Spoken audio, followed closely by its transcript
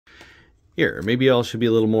Here, maybe I should be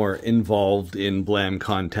a little more involved in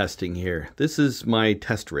Blamcon testing here. This is my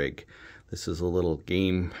test rig. This is a little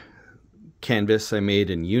game canvas I made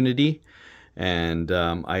in Unity, and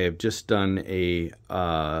I have just done a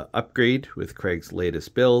upgrade with Craig's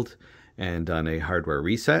latest build and done a hardware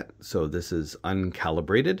reset. So this is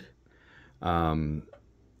uncalibrated.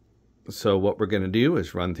 So what we're going to do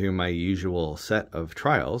is run through my usual set of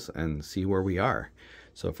trials and see where we are.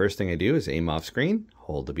 So first thing I do is aim off screen,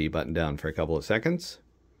 hold the B button down for a couple of seconds.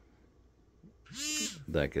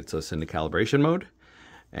 That gets us into calibration mode.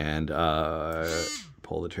 And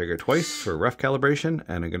pull the trigger twice for rough calibration.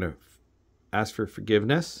 And I'm going to ask for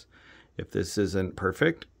forgiveness if this isn't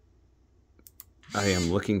perfect. I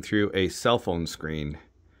am looking through a cell phone screen.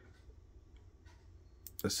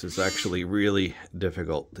 This is actually really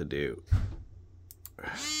difficult to do.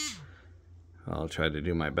 I'll try to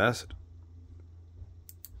do my best.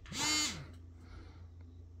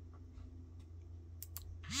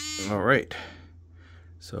 All right,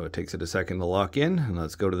 so it takes it a second to lock in, and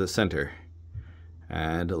let's go to the center.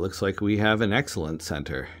 And it looks like we have an excellent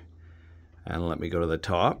center. And let me go to the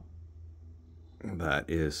top. That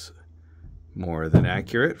is more than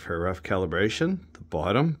accurate for rough calibration. The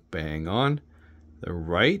bottom, bang on. The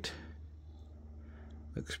right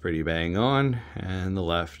looks pretty bang on, and the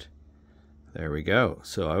left, there we go.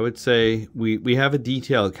 So I would say we have a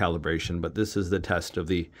detailed calibration, but this is the test of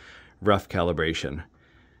the rough calibration.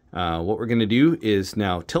 What we're going to do is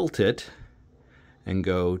now tilt it and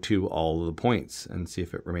go to all of the points and see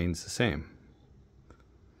if it remains the same.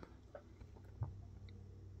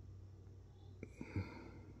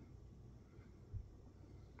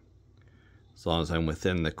 As long as I'm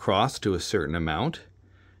within the cross to a certain amount,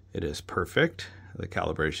 it is perfect. The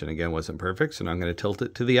calibration again wasn't perfect, so now I'm going to tilt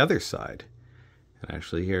it to the other side. And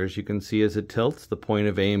actually here, as you can see, as it tilts, the point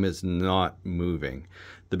of aim is not moving.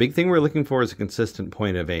 The big thing we're looking for is a consistent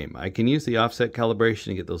point of aim. I can use the offset calibration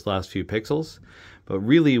to get those last few pixels, but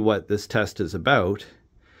really what this test is about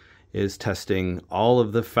is testing all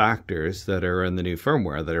of the factors that are in the new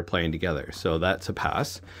firmware that are playing together. So that's a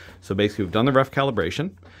pass. So basically we've done the rough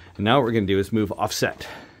calibration, and now what we're going to do is move offset.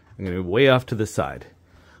 I'm going to move way off to the side,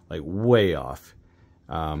 like way off.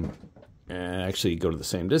 And actually go to the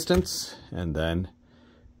same distance, and then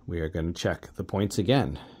we are going to check the points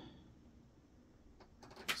again.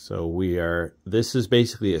 So this is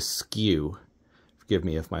basically a skew. Forgive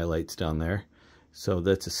me if my light's down there. So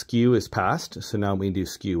that's a skew is passed. So now we do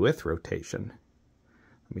skew with rotation.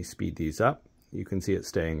 Let me speed these up. You can see it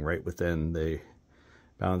staying right within the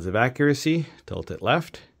bounds of accuracy. Tilt it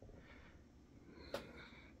left.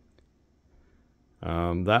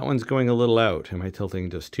 That one's going a little out. Am I tilting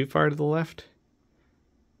just too far to the left?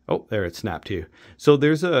 Oh, there it snapped too. So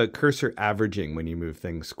there's a cursor averaging when you move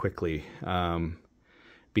things quickly,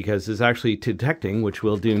 because it's actually detecting, which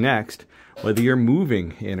we'll do next, whether you're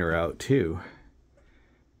moving in or out too.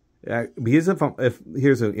 Because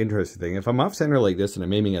here's an interesting thing. If I'm off center like this and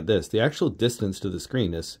I'm aiming at this, the actual distance to the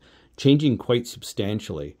screen is changing quite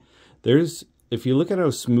substantially. If you look at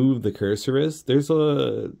how smooth the cursor is, there's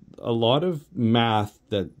a lot of math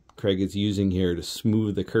that Craig is using here to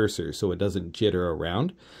smooth the cursor so it doesn't jitter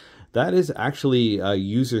around. That is actually a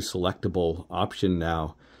user selectable option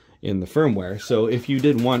now in the firmware. So if you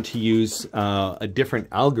did want to use a different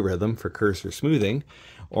algorithm for cursor smoothing,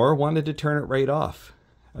 or wanted to turn it right off.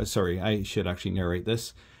 Sorry, I should actually narrate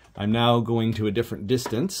this. I'm now going to a different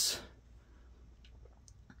distance.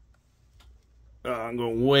 I'm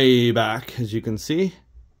going way back, as you can see.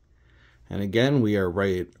 And again, we are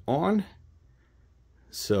right on.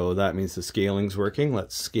 So that means the scaling's working.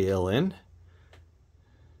 Let's scale in.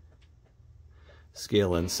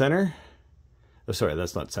 Scale in center. Oh, sorry,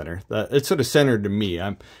 that's not center. It's sort of centered to me.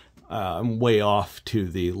 I'm way off to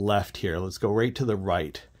the left here. Let's go right to the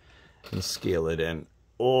right and scale it in.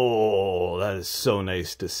 Oh, that is so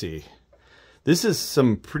nice to see. This is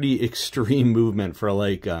some pretty extreme movement for a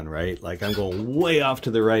light gun, right? Like I'm going way off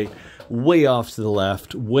to the right, way off to the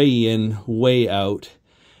left, way in, way out.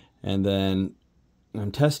 And then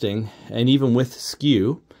I'm testing, and even with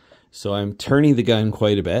skew, so I'm turning the gun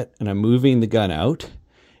quite a bit, and I'm moving the gun out,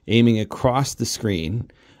 aiming across the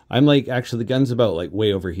screen. I'm like, actually the gun's about like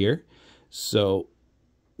way over here. So,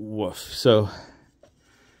 woof. So,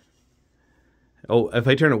 oh, if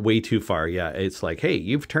I turn it way too far, yeah, it's like, hey,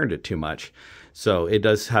 you've turned it too much. So it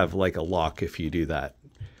does have like a lock if you do that.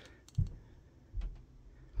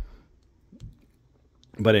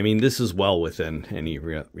 But I mean, this is well within any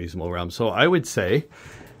reasonable realm. So I would say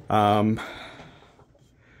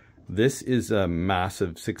this is a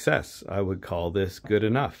massive success. I would call this good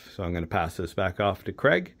enough. So I'm going to pass this back off to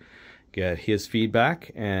Craig, get his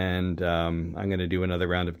feedback, and I'm going to do another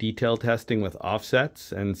round of detail testing with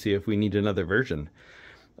offsets and see if we need another version.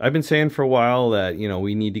 I've been saying for a while that, you know,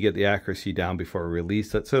 we need to get the accuracy down before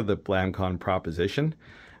release. That's sort of the Blamcon proposition.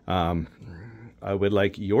 I would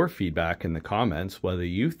like your feedback in the comments, whether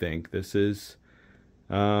you think this is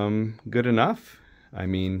good enough. I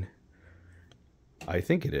mean, I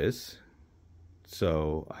think it is.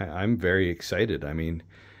 So I'm very excited. I mean,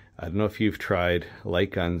 I don't know if you've tried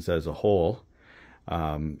light guns as a whole.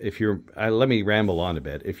 If you're, let me ramble on a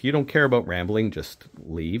bit. If you don't care about rambling, just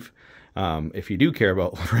leave. If you do care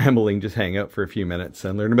about rambling, just hang out for a few minutes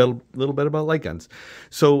and learn a little bit about light guns.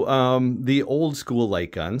 So the old school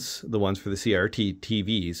light guns, the ones for the CRT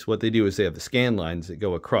TVs, what they do is they have the scan lines that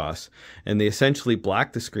go across, and they essentially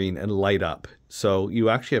black the screen and light up. So you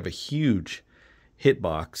actually have a huge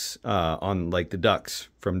hitbox on like the ducks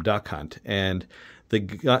from Duck Hunt, and the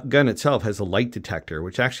gun itself has a light detector,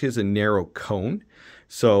 which actually has a narrow cone.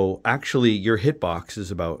 So actually your hitbox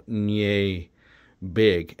is about yay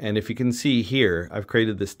big. And if you can see here, I've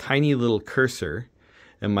created this tiny little cursor,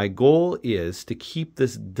 and my goal is to keep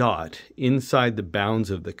this dot inside the bounds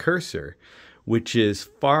of the cursor, which is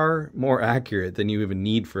far more accurate than you even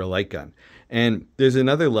need for a light gun. And there's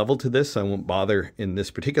another level to this. I won't bother in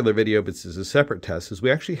this particular video, but this is a separate test, is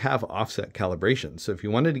we actually have offset calibration. So if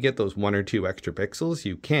you wanted to get those 1 or 2 extra pixels,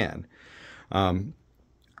 you can.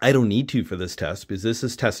 I don't need to for this test because this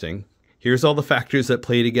is testing. Here's all the factors that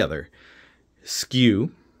play together.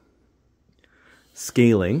 Skew,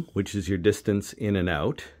 scaling, which is your distance in and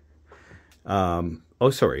out. Oh,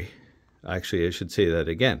 sorry. Actually, I should say that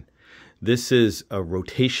again. This is a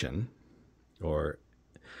rotation, or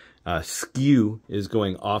skew is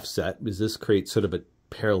going offset, because this creates sort of a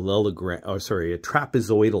parallelogram, or sorry, a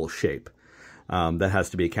trapezoidal shape that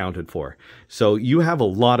has to be accounted for. So you have a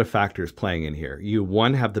lot of factors playing in here. You,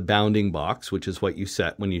 one, have the bounding box, which is what you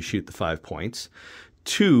set when you shoot the 5 points.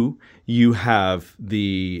 2, you have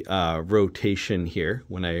the rotation here,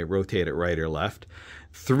 when I rotate it right or left.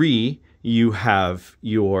 3, you have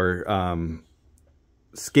your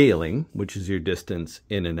scaling, which is your distance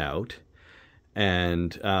in and out.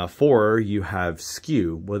 And 4, you have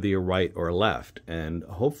skew, whether you're right or left. And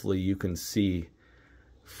hopefully you can see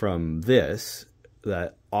from this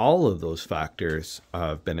that all of those factors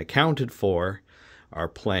have been accounted for, are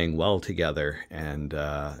playing well together, and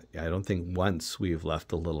I don't think once we've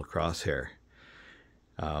left a little crosshair.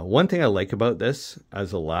 One thing I like about this,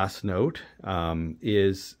 as a last note,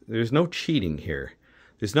 is there's no cheating here.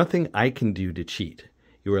 There's nothing I can do to cheat.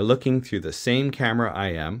 You are looking through the same camera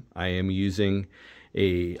I am. I am using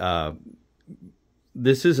a,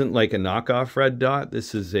 this isn't like a knockoff red dot.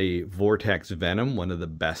 This is a Vortex Venom, one of the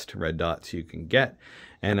best red dots you can get.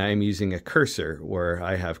 And I'm using a cursor where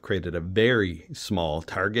I have created a very small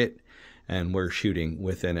target and we're shooting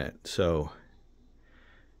within it. So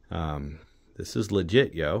this is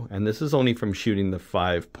legit, yo. And this is only from shooting the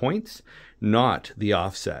 5 points, not the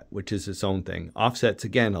offset, which is its own thing. Offsets,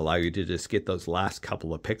 again, allow you to just get those last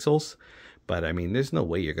couple of pixels. But I mean, there's no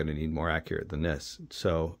way you're going to need more accurate than this.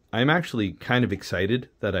 So I'm actually kind of excited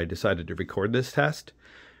that I decided to record this test,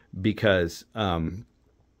 because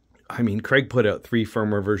I mean, Craig put out 3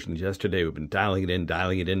 firmware versions yesterday. We've been dialing it in,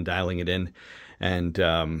 dialing it in, dialing it in. And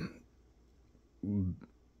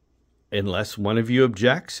unless one of you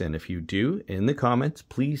objects, and if you do, in the comments,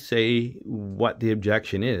 please say what the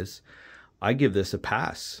objection is, I give this a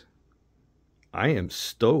pass. I am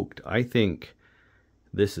stoked. I think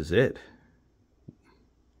this is it.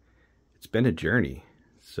 It's been a journey.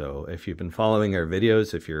 So if you've been following our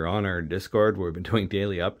videos, if you're on our Discord where we've been doing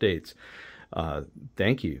daily updates,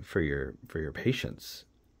 thank you for your patience.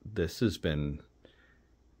 This has been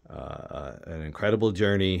an incredible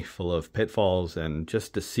journey full of pitfalls, and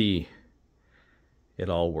just to see it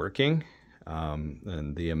all working,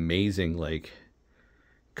 and the amazing like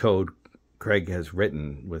code Craig has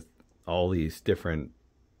written with all these different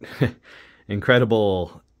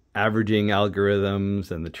incredible averaging algorithms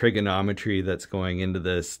and the trigonometry that's going into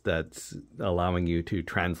this, that's allowing you to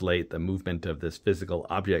translate the movement of this physical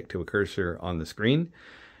object to a cursor on the screen.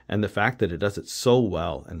 And the fact that it does it so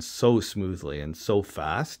well and so smoothly and so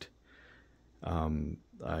fast,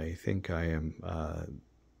 I think I am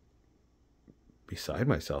beside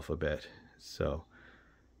myself a bit. So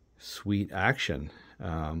sweet action.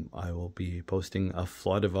 I will be posting a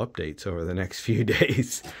flood of updates over the next few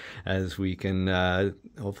days as we can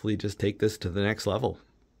hopefully just take this to the next level.